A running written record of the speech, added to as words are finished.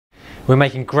We're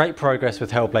making great progress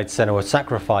with Hellblade Senua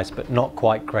Sacrifice, but not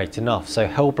quite great enough, so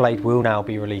Hellblade will now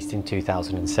be released in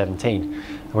 2017,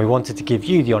 and we wanted to give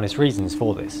you the honest reasons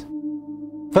for this.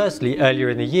 Firstly, earlier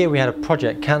in the year we had a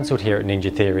project cancelled here at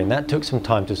Ninja Theory, and that took some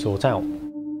time to sort out.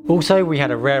 Also, we had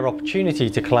a rare opportunity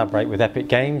to collaborate with Epic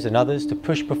Games and others to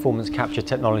push performance capture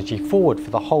technology forward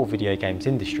for the whole video games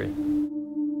industry.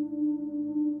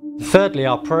 Thirdly,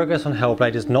 our progress on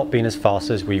Hellblade has not been as fast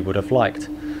as we would have liked.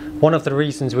 One of the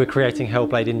reasons we're creating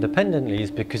Hellblade independently is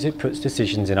because it puts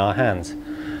decisions in our hands.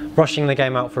 Rushing the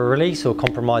game out for a release or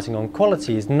compromising on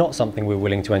quality is not something we're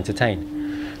willing to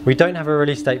entertain. We don't have a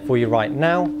release date for you right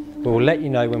now, but we'll let you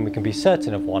know when we can be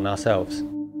certain of one ourselves.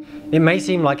 It may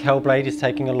seem like Hellblade is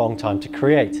taking a long time to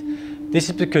create. This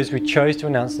is because we chose to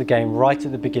announce the game right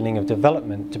at the beginning of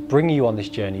development to bring you on this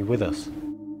journey with us.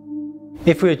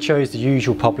 If we had chose the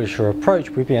usual publisher approach,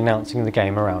 we'd be announcing the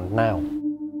game around now.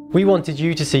 We wanted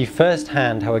you to see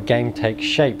firsthand how a game takes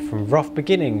shape from rough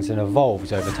beginnings and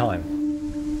evolves over time.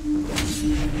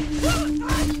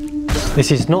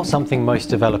 This is not something most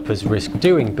developers risk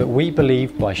doing, but we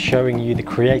believe by showing you the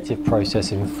creative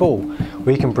process in full,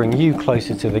 we can bring you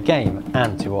closer to the game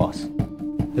and to us.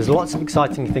 There's lots of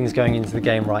exciting things going into the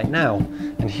game right now,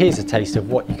 and here's a taste of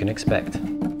what you can expect.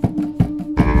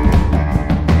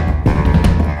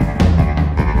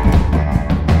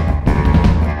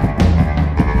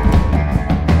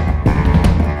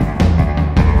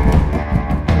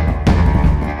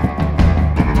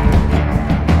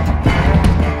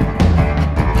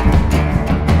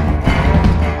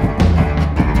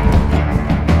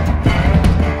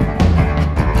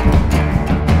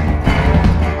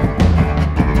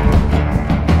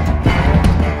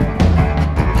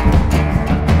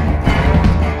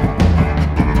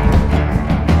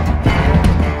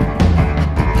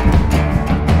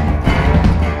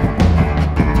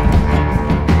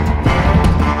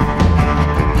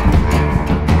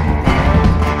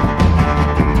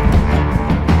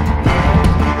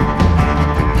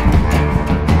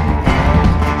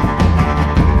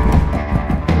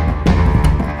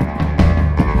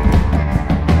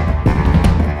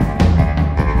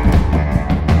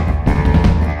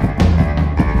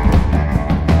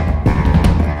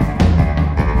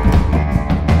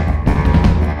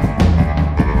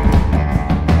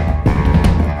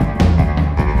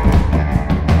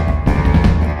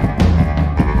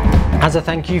 As a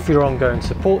thank you for your ongoing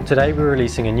support, today we're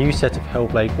releasing a new set of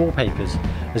Hellblade wallpapers,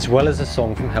 as well as a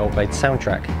song from Hellblade's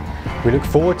soundtrack. We look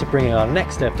forward to bringing our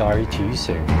next Dev Diary to you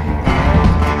soon.